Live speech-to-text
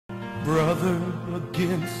brother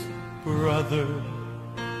against brother,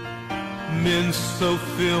 men so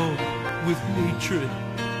filled with hatred,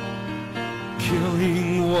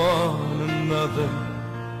 killing one another,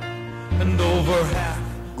 and over half.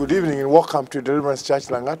 Good evening and welcome to Deliverance Church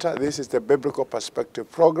Langata. This is the Biblical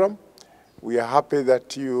Perspective program. We are happy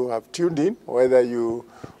that you have tuned in, whether you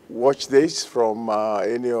watch this from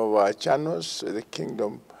any of our channels, the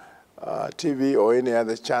Kingdom TV, or any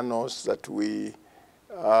other channels that we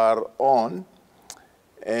are on.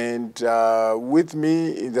 And with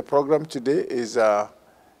me in the program today is a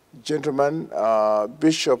gentleman,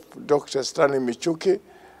 Bishop Dr. Stanley Michuki,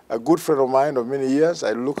 a good friend of mine of many years.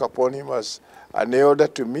 I look upon him as an elder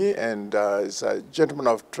to me, and is a gentleman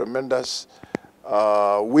of tremendous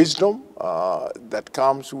wisdom that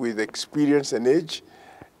comes with experience and age.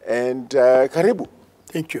 And Karibu.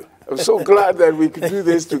 Thank you. I'm so glad that we could do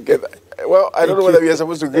this together. Well, I don't know whether we are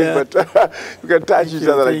supposed to greet, but we can touch each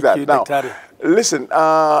other like that. Now, listen,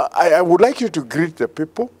 I would like you to greet the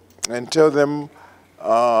people and tell them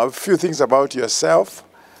a few things about yourself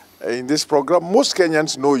in this program. Most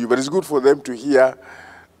Kenyans know you, but it's good for them to hear,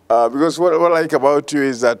 because what I like about you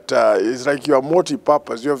is that it's like you are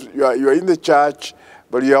multi-purpose. You are in the church,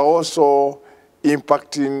 but you are also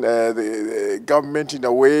impacting the government in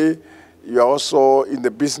a way. You are also in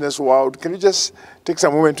the business world. Can you just take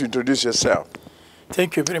some moment to introduce yourself?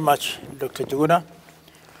 Thank you very much, Dr. Njuguna.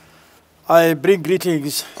 I bring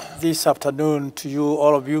greetings this afternoon to you,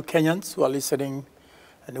 all of you Kenyans who are listening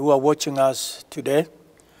and who are watching us today.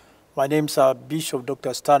 My name is Bishop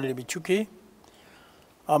Dr. Stanley Michuki.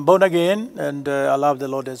 I'm born again, and I love the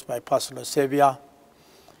Lord as my personal Savior.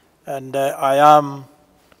 And I am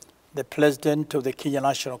the president of the Kenya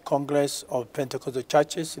National Congress of Pentecostal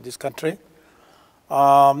Churches in this country,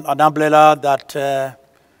 an umbrella that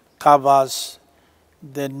covers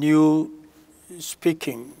the new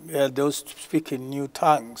speaking, those speaking new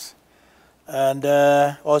tongues. And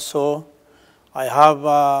also, I have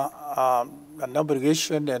an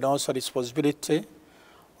obligation and also responsibility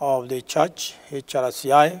of the church,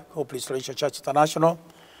 HRCI, Hope Restoration Church International,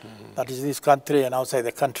 that is in this country and outside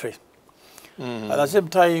the country. At the same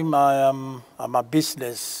time, I'm a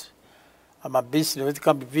business. When it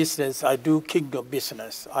comes to business, I do kingdom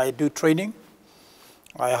business. I do training.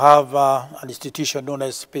 I have an institution known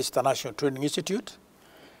as Space International Training Institute.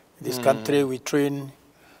 In this country, we train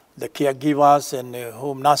the caregivers and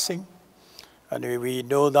home nursing. And we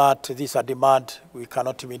know that these are demand we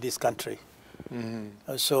cannot meet in this country.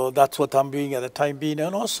 So that's what I'm doing at the time being.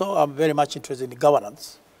 And also, I'm very much interested in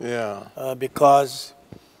governance. Yeah. Because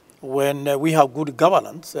when we have good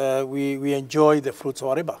governance, we enjoy the fruits of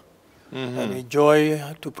our labor. And we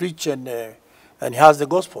enjoy to preach and has the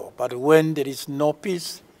gospel. But when there is no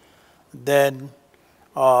peace, then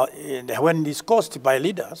when it's caused by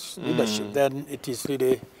leadership, then it is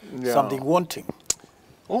really something wanting.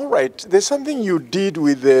 All right. There's something you did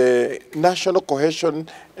with the National Cohesion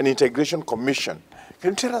and Integration Commission.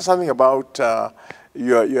 Can you tell us something about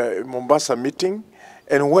your Mombasa meeting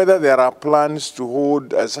and whether there are plans to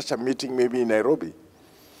hold such a meeting maybe in Nairobi?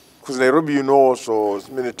 Because Nairobi, you know, also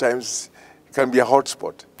many times can be a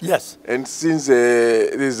hotspot. Yes. And since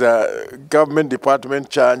there's a government department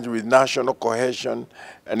charged with national cohesion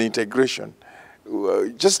and integration,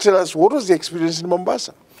 just tell us, what was the experience in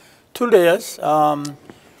Mombasa? 2 days.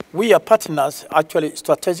 We are partners, actually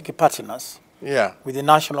strategic partners, with the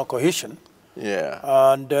national cohesion.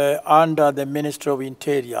 And under the Ministry of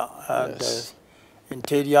Interior and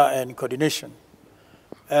Interior and Coordination.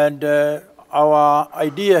 And our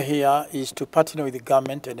idea here is to partner with the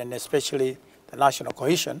government and then especially the national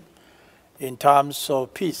cohesion in terms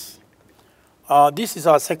of peace. This is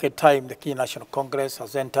our second time the Kenya National Congress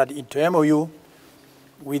has entered into MOU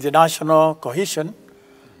with the national cohesion.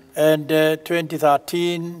 And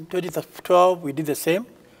 2013, 2012, we did the same.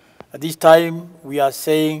 At this time, we are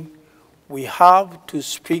saying we have to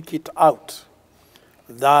speak it out,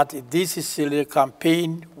 that this is a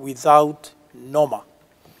campaign without norma.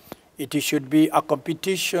 It should be a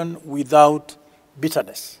competition without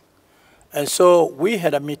bitterness. And so we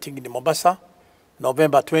had a meeting in Mombasa,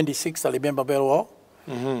 November 26th, I remember very well.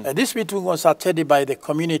 And this meeting was attended by the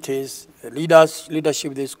communities,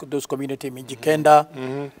 leadership of those communities,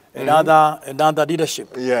 Njuguna, and other leadership.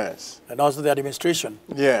 Yes. And also the administration.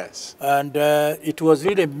 Yes. And it was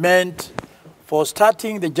really meant for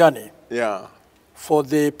starting the journey. Yeah. For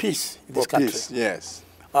the peace in this country. Peace, yes.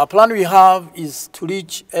 Our plan we have is to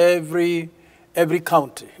reach every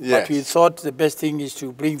county. Yes. But we thought the best thing is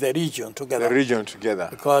to bring the region together. The region together.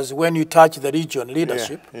 Because when you touch the region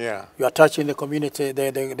leadership, you are touching the community,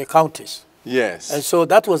 the counties. Yes. And so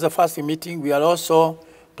that was the first meeting. We are also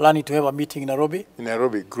planning to have a meeting in Nairobi. In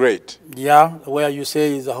Nairobi, great. Yeah, where you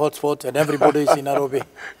say is a hotspot and everybody is in Nairobi.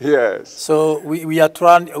 Yes. So we are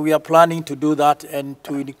planning to do that and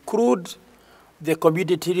to include the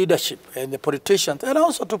community leadership and the politicians, and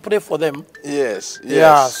also to pray for them. Yes, yes.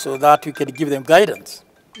 Yeah, so that we can give them guidance.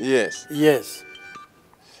 Yes. Yes.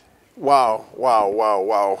 Wow, wow, wow,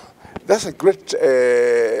 wow. That's a great,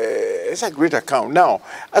 it's a great account. Now,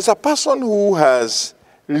 as a person who has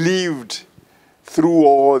lived through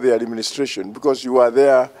all the administration, because you are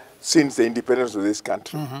there since the independence of this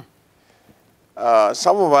country,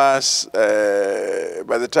 some of us,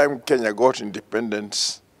 by the time Kenya got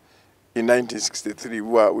independence, in 1963,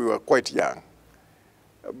 we were quite young.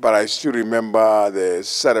 But I still remember the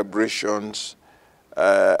celebrations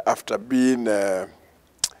after being, of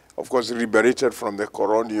course, liberated from the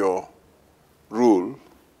colonial rule.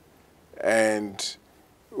 And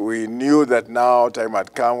we knew that now time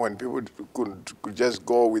had come when people could just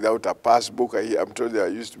go without a passbook. I'm told there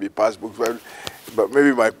used to be passbooks, but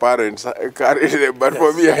maybe my parents carried them. But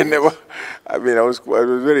for me, I never, I mean, I was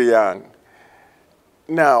very young.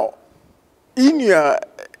 Now, in your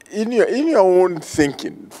own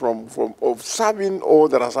thinking, from observing all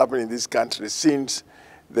that has happened in this country since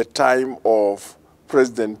the time of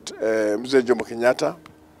President Mzee Jomo Kenyatta,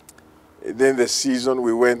 then the season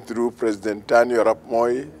we went through President Daniel Arap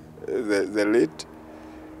Moi, the late,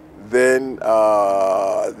 then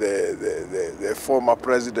the former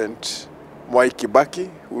President Mwai Kibaki,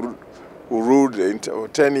 who ruled in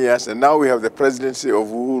 10 years, and now we have the presidency of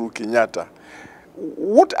Uhuru Kenyatta.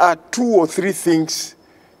 What are 2 or 3 things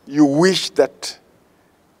you wish that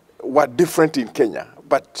were different in Kenya,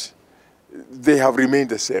 but they have remained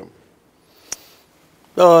the same?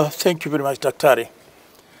 Thank you very much, Dr.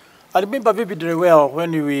 I remember vividly well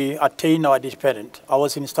when we attained our independence. I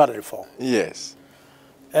was in Standard Reform. Yes.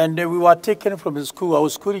 And we were taken from the school. I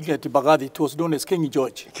was schooling at Bagadi. It was known as King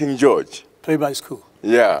George. King George. Primary school.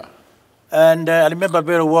 Yeah. And I remember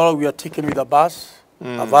very well we were taken with a bus,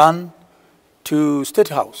 a van, to State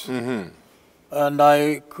House. And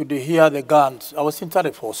I could hear the guns. I was in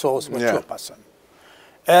Standard Reform, so I was a mature person.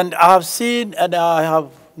 And I have seen and I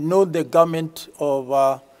have known the government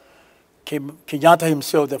of Kenyatta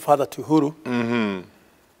himself, the father to Uhuru.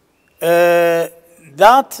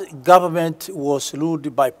 That government was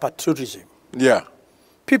ruled by patriotism. Yeah.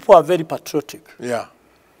 People are very patriotic. Yeah.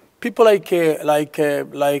 People like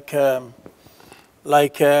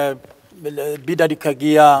Bidadi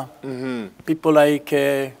Kagia, people like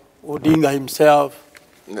Odinga himself,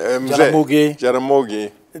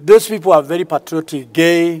 Jaramogi. Those people are very patriotic,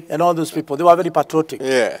 gay, and all those people. They were very patriotic.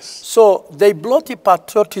 Yes. So they brought the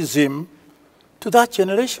patriotism to that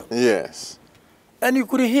generation. Yes. And you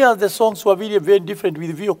could hear the songs were really very different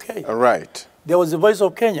with VOK. Right. There was the Voice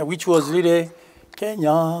of Kenya, which was really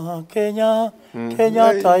Kenya, Kenya,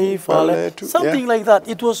 Kenya, Taifa, something like that.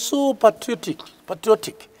 It was so patriotic.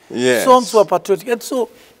 Yes. Songs were patriotic. And so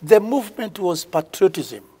the movement was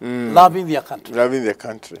patriotism, loving their country. Loving their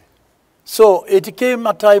country. So it came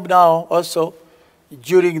a time now also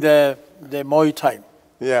during the Moi time.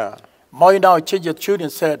 Yeah. Moi now changed the tune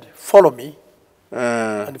and said, follow me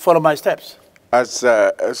and follow my steps. As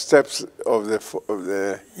steps of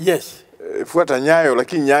the yes. Fuata nyayo,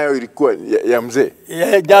 lakini nyayo ilikuwa ya mzee.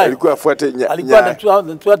 Yeah, ilikuwa fuate nyayo. Alikuwa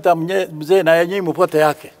anatuata mzee na yenyewe mfuata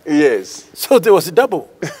yake. Yes. So there was a double.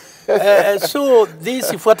 So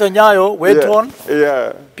this fuata nyayo went on.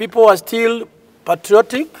 Yeah. People were still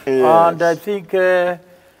patriotic, and I think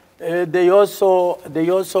they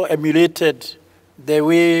also emulated the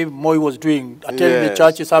way Moi was doing, attending the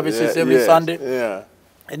church services every Sunday. Yeah.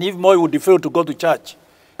 And if Moi would fail to go to church,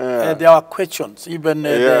 there are questions. Even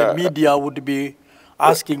the media would be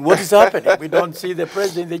asking, what is happening? We don't see the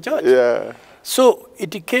president in the church. Yeah. So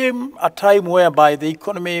it came a time whereby the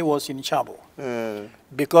economy was in trouble.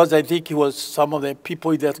 Because I think it was some of the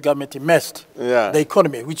people in that government messed the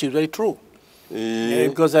economy, which is very true.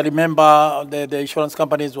 Because I remember the insurance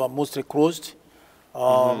companies were mostly closed.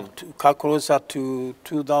 Closer to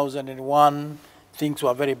 2001, things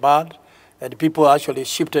were very bad. And people actually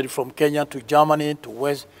shifted from Kenya to Germany,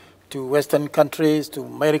 to Western countries, to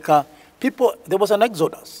America. There was an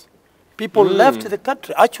exodus. People left the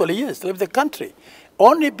country. Actually, yes, left the country.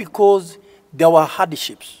 Only because there were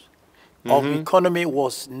hardships. Of economy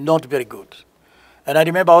was not very good. And I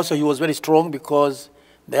remember also he was very strong because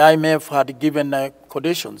the IMF had given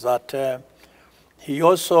conditions that he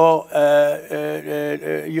also,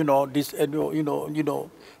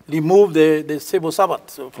 remove the civil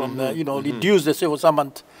servant from reduce the civil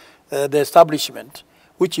servant, the establishment,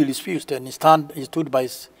 which he refused, and he stood by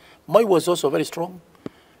his. Moi was also very strong,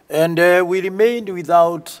 And we remained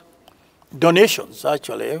without donations,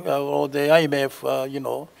 actually, or the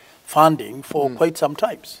IMF, funding for quite some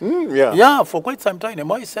time. Yeah, for quite some time. And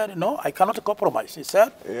Moi said, no, I cannot compromise. He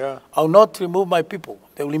said, I will not remove my people.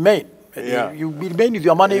 They will remain. You remain with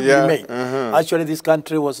your money, you remain. Actually, this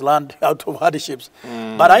country was land out of hardships.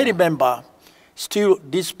 But I remember, still,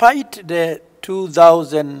 despite the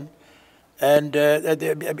 2000 and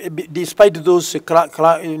despite those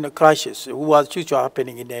crashes who was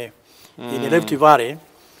happening in the Rift Valley,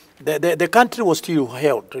 the country was still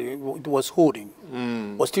held. It was holding,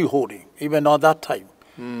 was still holding, even at that time.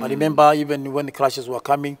 I remember even when the crashes were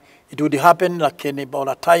coming, it would happen like in about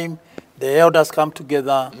a time. The elders come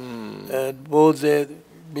together, both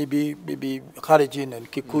maybe Kalenjin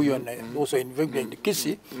and Kikuyu and also in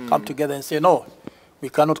Kisi come together and say, no, we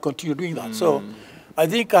cannot continue doing that. So I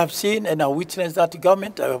think I've seen and I witnessed that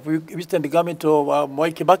government. I've witnessed the government of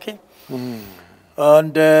Mwai Kibaki.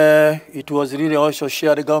 And it was really also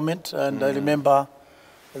shared government. And I remember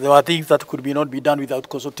there were things that could not be done without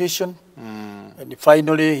consultation. And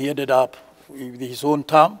finally he ended up with his own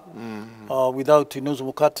term without Nuzu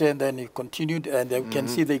Mukate, and then he continued, and you can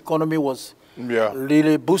see the economy was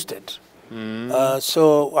really boosted.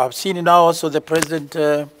 So I've seen now also the President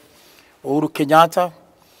Uhuru Kenyatta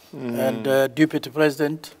and Deputy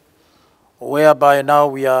President, whereby now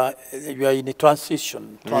we are in a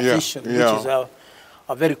transition, which is a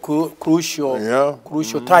very crucial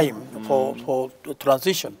time for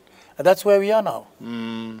transition, and that's where we are now.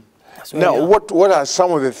 Now, what are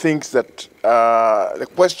some of the things that, the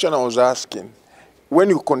question I was asking, when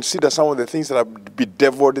you consider some of the things that have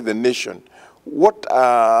bedeviled the nation, what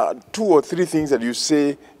are 2 or 3 things that you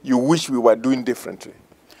say you wish we were doing differently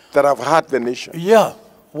that have hurt the nation? Yeah,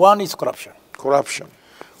 one is corruption. Corruption.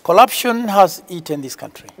 Corruption has eaten this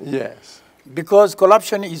country. Yes. Because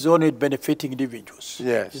corruption is only benefiting individuals.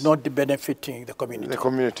 Yes. It's not benefiting the community. The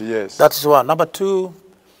community, yes. That's one. Number 2,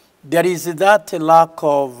 there is that lack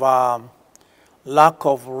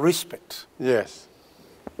of respect. Yes.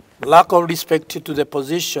 Lack of respect to the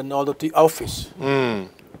position or the office.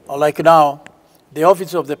 Like now, the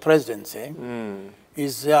office of the presidency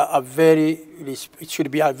is it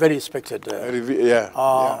should be a very respected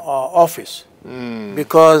office.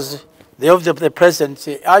 Because the office of the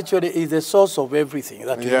presidency actually is the source of everything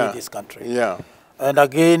that we need in this country. And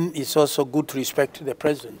again, it's also good to respect the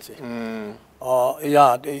presidency.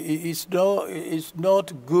 It's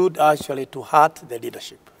not good actually to hurt the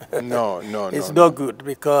leadership. It's not good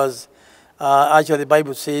because actually the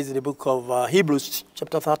Bible says in the book of Hebrews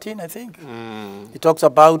chapter 13, I think, it talks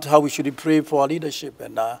about how we should pray for our leadership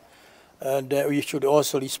and we should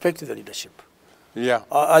also respect the leadership.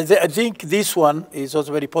 I think this one is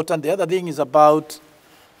also very important. The other thing is about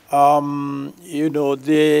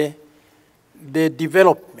the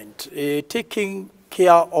development, taking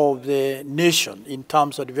care of the nation in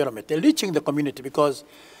terms of development, and reaching the community, because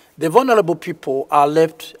the vulnerable people are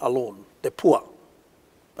left alone, the poor.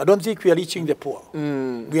 I don't think we are reaching the poor.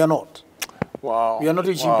 We are not. Wow. We are not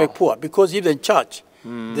reaching the poor, because even church,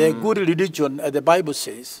 the good religion, the Bible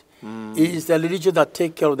says, is the religion that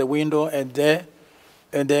takes care of the widow and the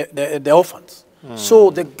orphans.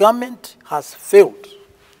 So the government has failed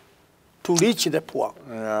to reach the poor.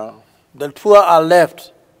 The poor are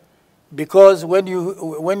left. Because when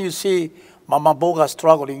you see Mama Boga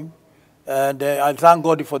struggling, and I thank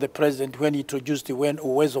God for the president when he introduced the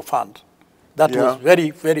Uwezo Fund. That was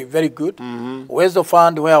very, very, very good. Uwezo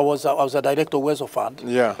Fund, where I was a director of Uwezo Fund,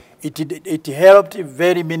 it helped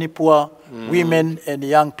very many poor women and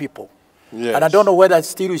young people. And I don't know whether it's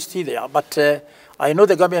still there, but I know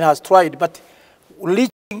the government has tried. But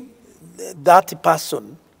reaching that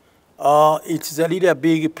person, it's really a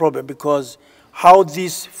big problem, because how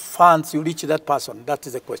these funds you reach that person, that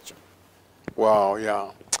is the question. Wow,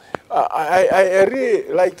 I really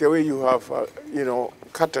like the way you have,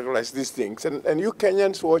 categorized these things. And you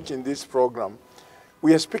Kenyans watching this program,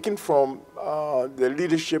 we are speaking from the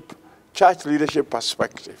leadership, church leadership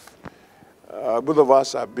perspective. Both of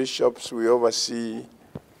us are bishops, we oversee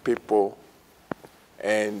people,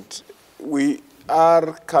 and we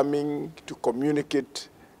are coming to communicate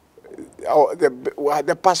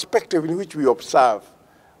the perspective in which we observe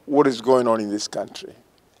what is going on in this country.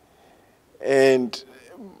 And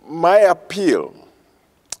my appeal,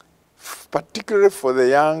 particularly for the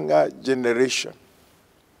younger generation,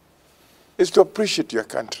 is to appreciate your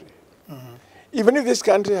country. Even if this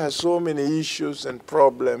country has so many issues and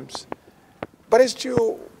problems, but it's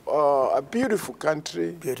still a beautiful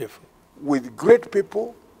country. Beautiful. With great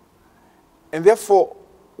people, and therefore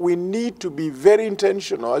we need to be very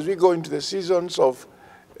intentional as we go into the seasons of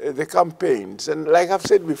the campaigns. And like I've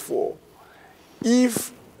said before,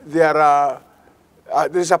 if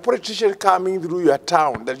there's a politician coming through your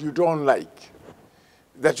town that you don't like,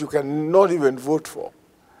 that you cannot even vote for,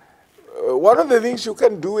 one of the things you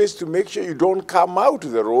can do is to make sure you don't come out to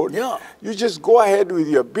the road. Yeah. You just go ahead with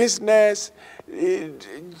your business.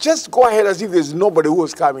 Just go ahead as if there's nobody who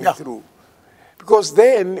is coming through. Because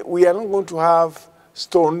then we are not going to have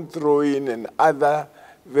stone throwing and other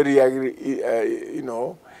very,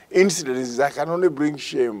 incidents that can only bring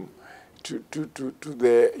shame to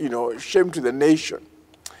the, shame to the nation.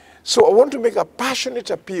 So I want to make a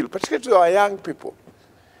passionate appeal, particularly to our young people.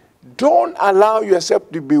 Don't allow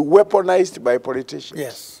yourself to be weaponized by politicians.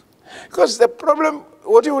 Yes. Because the problem,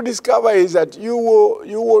 what you will discover is that you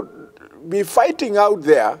will be fighting out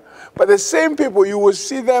there, but the same people, you will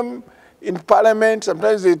see them in parliament.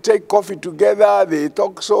 Sometimes they take coffee together, they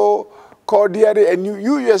talk so cordially, and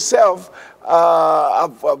you yourself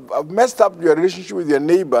have messed up your relationship with your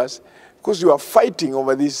neighbors because you are fighting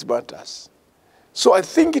over these matters. So I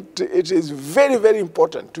think it is very, very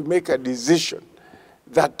important to make a decision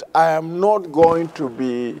that I am not going to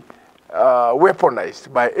be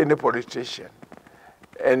weaponized by any politician.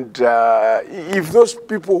 And if those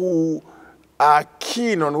people who are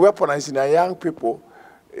keen on weaponizing our young people,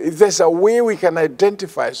 if there's a way we can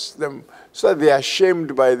identify them so that they are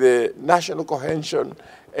shamed by the National Cohesion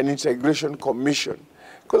and Integration Commission.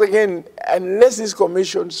 Because again, unless these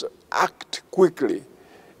commissions act quickly,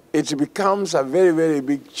 it becomes a very, very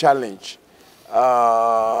big challenge.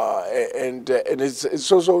 And it's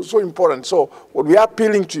so important. So what we are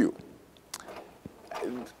appealing to you,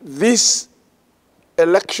 these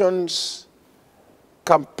elections,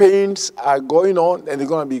 campaigns are going on and they're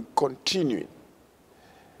going to be continuing.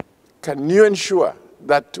 Can you ensure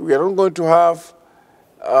that we are not going to have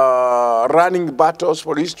running battles,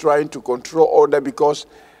 police trying to control order because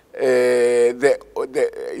a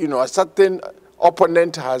certain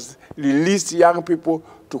opponent has released young people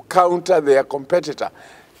to counter their competitor?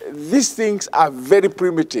 These things are very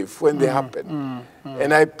primitive when they happen.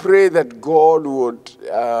 And I pray that God would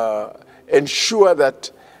ensure that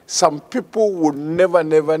some people would never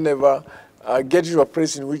get into a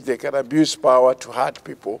place in which they can abuse power to hurt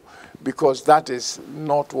people, because that is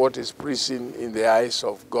not what is pleasing in the eyes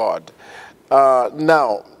of God.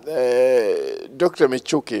 Now, Dr.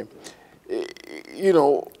 Michuki,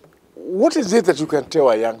 what is it that you can tell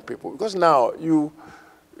our young people? Because now,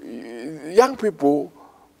 young people,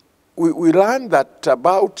 we learned that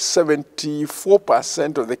about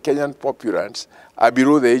 74% of the Kenyan populace are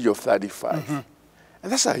below the age of 35.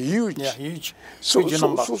 And that's a huge, huge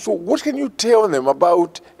number. So what can you tell them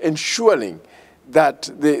about ensuring that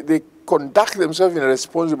they conduct themselves in a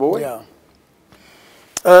responsible way? Yeah.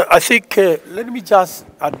 I think, let me just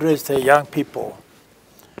address the young people.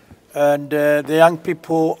 And the young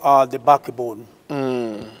people are the backbone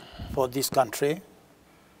for this country.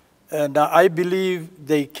 And I believe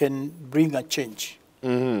they can bring a change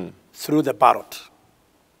through the ballot.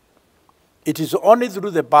 It is only through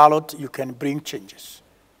the ballot you can bring changes.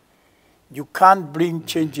 You can't bring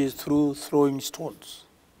changes through throwing stones.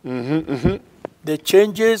 The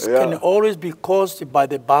changes can always be caused by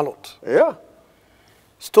the ballot.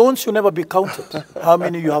 Stones should never be counted, how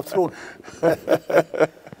many you have thrown.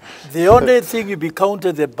 The only thing you be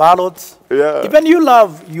counted the ballots. Even you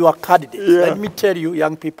love your candidate. Let me tell you,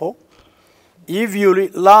 young people, if you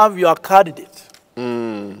love your candidate,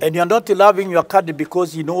 and you're not loving your candidate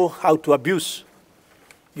because you know how to abuse,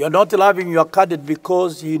 you're not loving your candidate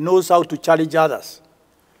because he knows how to challenge others.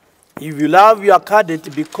 If you love your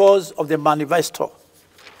candidate because of the manifesto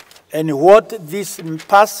and what this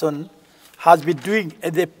person has been doing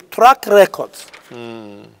and the track records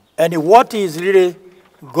and what he is really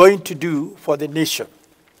going to do for the nation,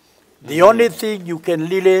 the only thing you can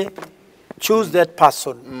really choose that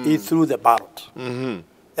person is through the ballot. And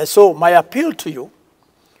so my appeal to you,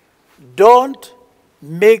 don't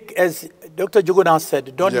make, as Dr. Njuguna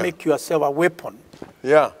said, don't make yourself a weapon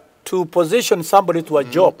to position somebody to a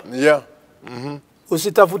job.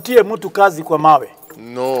 Usitafutie mtu kazi kwa mawe.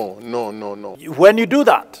 No. When you do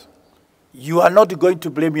that, you are not going to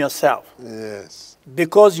blame yourself.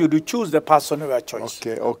 Because you do choose the person of your choice.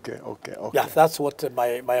 Okay. Yeah, that's what my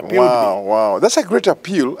appeal would be. Wow. That's a great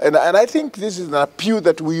appeal. And I think this is an appeal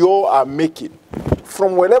that we all are making.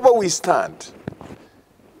 From wherever we stand,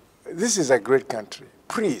 this is a great country.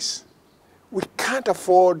 Please, we can't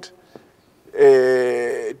afford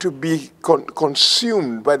to be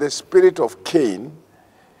consumed by the spirit of Cain,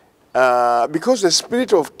 because the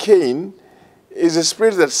spirit of Cain is a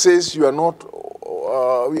spirit that says you are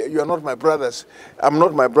not my brothers. I'm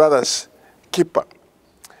not my brother's keeper.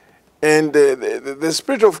 And the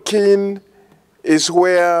spirit of Cain is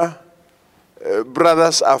where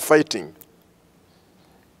brothers are fighting.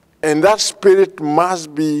 And that spirit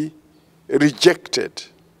must be rejected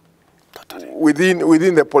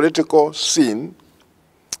within the political scene,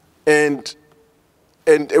 and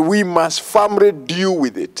we must firmly deal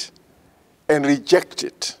with it and reject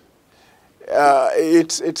it.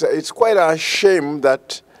 It's quite a shame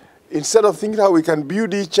that instead of thinking how we can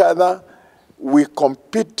build each other, we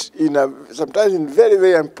compete sometimes in very,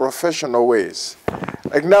 very unprofessional ways.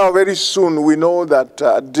 Like now, very soon, we know that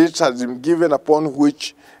dates has been given upon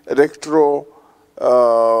which the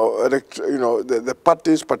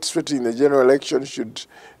parties participating in the general election should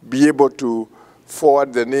be able to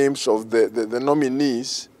forward the names of the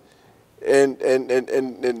nominees, and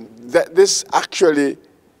that this actually,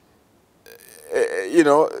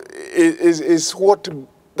 is what,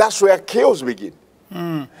 that's where chaos begins.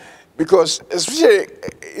 Because especially,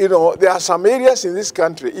 there are some areas in this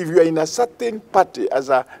country, if you are in a certain party,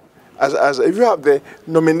 if you have the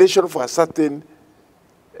nomination for a certain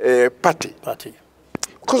party,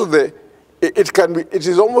 because of it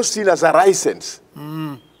is almost seen as a license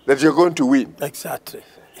that you're going to win. Exactly.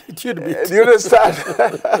 It should be. Do you understand?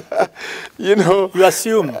 You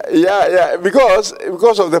assume. Yeah, because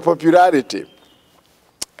of the popularity.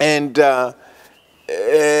 And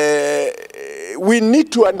we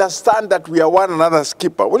need to understand that we are one another's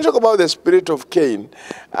keeper. When you talk about the spirit of Cain,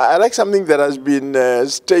 I like something that has been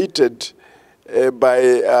stated by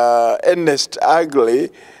Ernest Agley.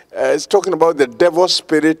 It's talking about the devil's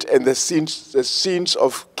spirit and the sins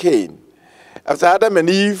of Cain. After Adam and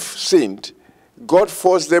Eve sinned, God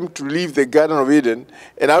forced them to leave the Garden of Eden,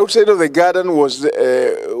 and outside of the garden was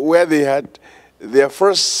where they had their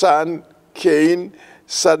first son, Cain.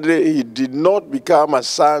 Sadly, he did not become a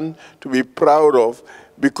son to be proud of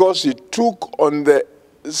because he took on the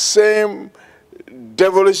same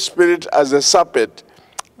devilish spirit as the serpent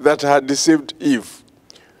that had deceived Eve.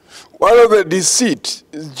 One of the deceit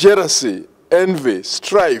is jealousy, envy,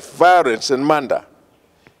 strife, violence, and murder.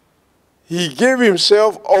 He gave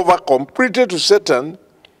himself over completely to Satan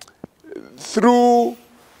through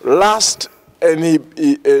lust, and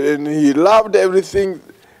he loved everything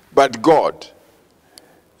but God.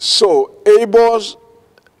 So Abel's,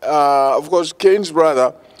 of course, Cain's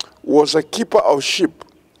brother was a keeper of sheep,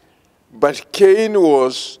 but Cain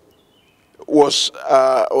was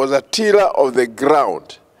a tiller of the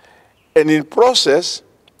ground. And in process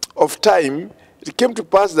of time, it came to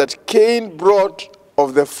pass that Cain brought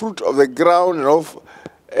of the fruit of the ground and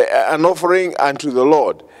an offering unto the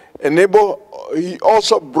Lord. And Abel, he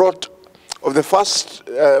also brought of the first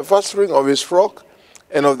spring of his flock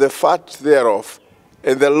and of the fat thereof.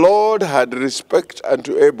 And the Lord had respect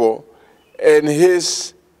unto Abel and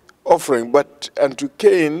his offering, but unto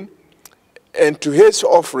Cain and to his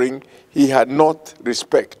offering he had not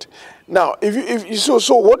respect. Now,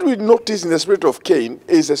 so what we notice in the spirit of Cain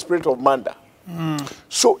is the spirit of murder.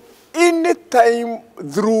 So any time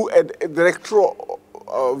through electoral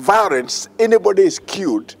violence anybody is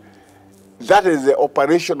killed, that is the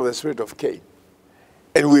operation of the spirit of Cain,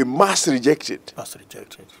 and we must reject it.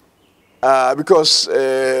 Because,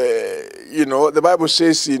 the Bible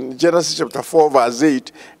says in Genesis chapter 4, verse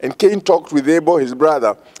 8, and Cain talked with Abel, his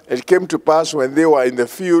brother. It came to pass when they were in the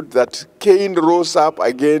field that Cain rose up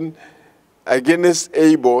again against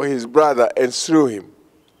Abel, his brother, and slew him.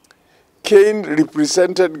 Cain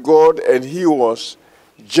represented God, and he was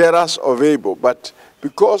jealous of Abel. But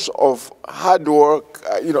because of hard work,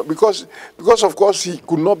 because of course he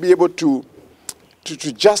could not be able to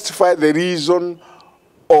justify the reason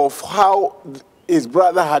of how his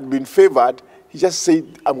brother had been favored, he just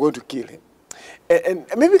said, I'm going to kill him. And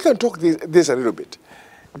maybe we can talk this a little bit.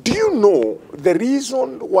 Do you know the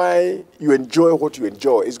reason why you enjoy what you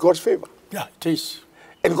enjoy is God's favor? Yeah, it is.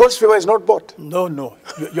 And God's favor is not bought. No.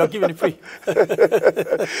 You are given it free.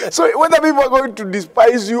 So whether people are going to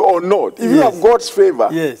despise you or not, if you have God's favor,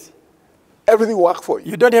 everything will work for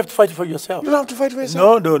you. You don't have to fight for yourself. You don't have to fight for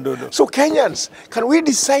yourself. No. So Kenyans, can we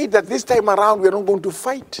decide that this time around we are not going to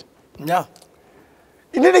fight? Yeah.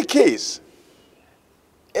 In any case,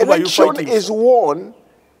 election is won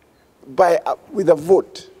with a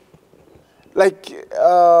vote. Like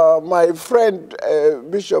my friend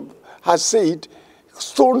Bishop has said,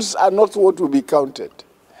 stones are not what will be counted.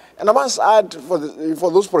 And I must add for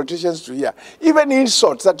those politicians to hear, even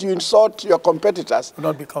insults that you insult your competitors will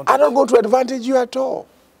not be counted. Are not going to advantage you at all.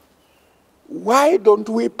 Why don't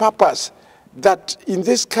we purpose that in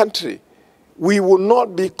this country we will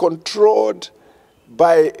not be controlled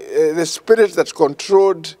by the spirit that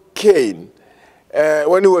controlled Cain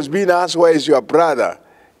when he was being asked, where is your brother?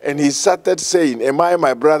 And he started saying, am I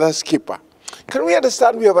my brother's keeper? Can we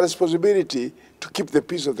understand we have a responsibility to keep the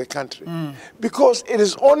peace of the country? Because it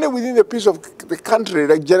is only within the peace of the country,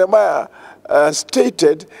 like Jeremiah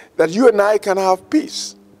stated, that you and I can have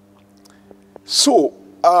peace. So,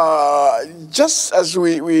 just as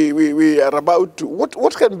we are about to,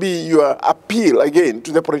 what can be your appeal again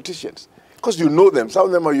to the politicians? Because you know them, some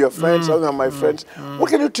of them are your friends, some of them are my friends. What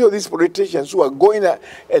can you tell these politicians who are going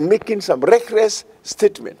and making some reckless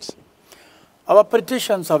statements? Our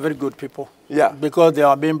politicians are very good people. Yeah. Because they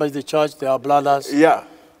are members of the church, they are brothers. Yeah.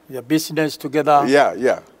 They are business together. Yeah,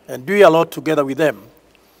 yeah. And doing a lot together with them.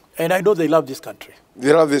 And I know they love this country.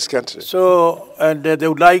 They love this country. So, and they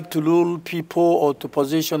would like to rule people or to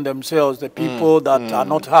position themselves, the people that are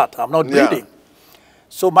not hurt, are not bleeding.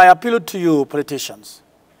 So my appeal to you, politicians,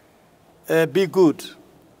 be good.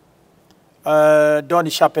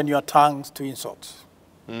 Don't sharpen your tongues to insults.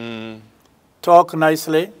 Talk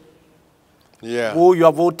nicely. Yeah. Woo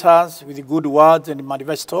your voters with good words and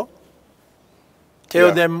manifesto.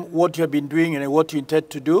 Tell them what you have been doing and what you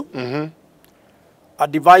intend to do.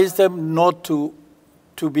 Advise them not to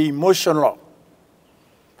be emotional.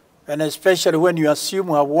 And especially when you assume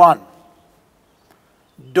you have won.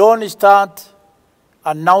 Don't start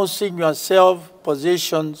announcing yourself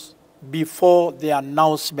positions before the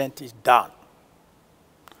announcement is done.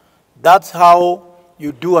 That's how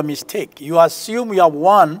you do a mistake. You assume you have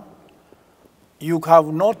won. You have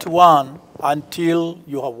not won until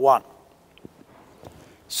you have won.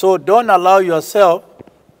 So don't allow yourself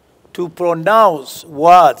to pronounce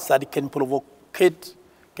words that can provocate,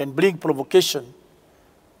 can bring provocation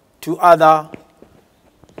to other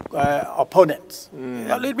opponents.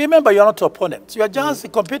 Remember, you're not opponents. You are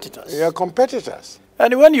just competitors. You are competitors.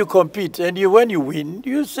 And when you compete and when you win,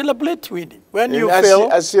 you celebrate winning. When you fail,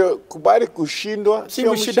 kubali kushindwa,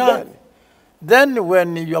 sio mshindani. Then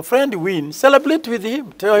when your friend wins, celebrate with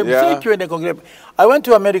him. Tell him, thank you. I went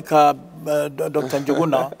to America, Dr.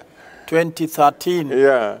 Njuguna, 2013.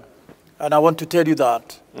 Yeah. And I want to tell you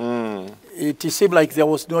that it seemed like there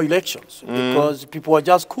was no elections because people were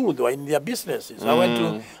just cool. They were in their businesses. I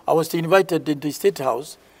was invited into the State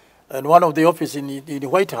House and one of the offices in the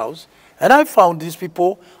White House, and I found these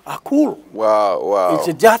people are cool. Wow, wow.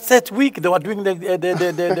 It's just that week they were doing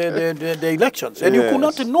the elections, and you could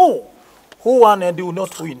not know who won and who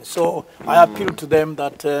not win. So I appeal to them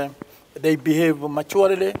that they behave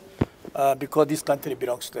maturely because this country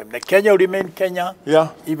belongs to them. The Kenya will remain Kenya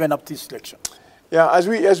even up to this election. Yeah, as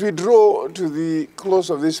we draw to the close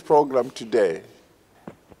of this program today,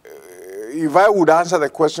 if I would answer the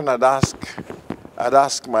question I'd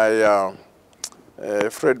ask my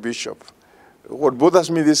Fred Bishop. What bothers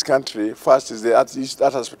me in this country, first, is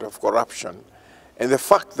that aspect of corruption. And the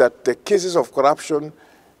fact that the cases of corruption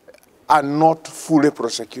are not fully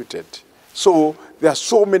prosecuted. So there are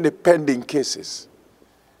so many pending cases.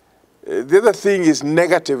 The other thing is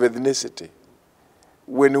negative ethnicity.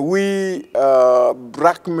 When we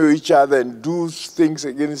blackmail each other and do things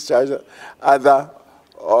against each other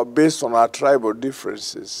based on our tribal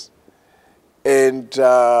differences. And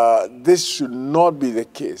this should not be the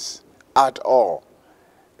case at all.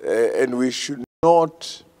 And we should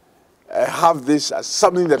not have this as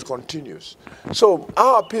something that continues. So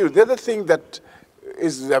our appeal, the other thing that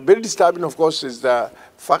is very disturbing, of course, is the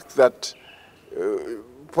fact that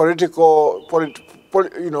political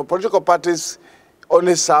parties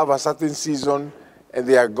only serve a certain season and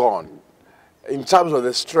they are gone. In terms of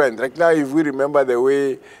the strength, like now, if we remember the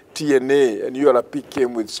way TNA and URP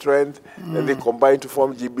came with strength, and they combined to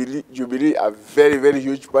form Jubilee, a very, very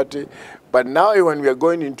huge party. But now, when we are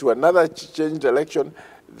going into another changed election,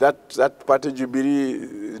 that party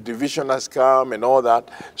Jubilee division has come and all that.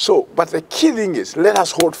 So, but the key thing is, let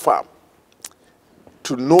us hold firm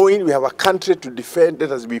to knowing we have a country to defend.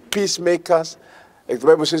 Let us be peacemakers. Like the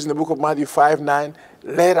Bible says in the book of Matthew 5:9,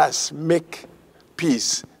 let us make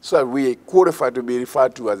peace so that we qualify to be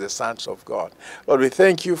referred to as the sons of God. Lord, we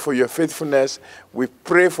thank you for your faithfulness. We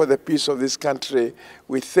pray for the peace of this country.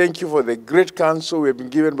 We thank you for the great counsel we have been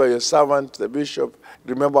given by your servant, the bishop.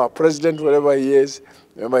 Remember our president, wherever he is.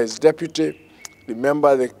 Remember his deputy.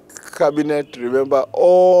 Remember the cabinet. Remember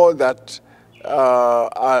all that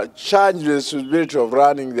are charged with the responsibility of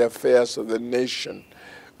running the affairs of the nation.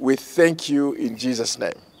 We thank you in Jesus'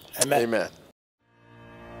 name. Amen. Amen.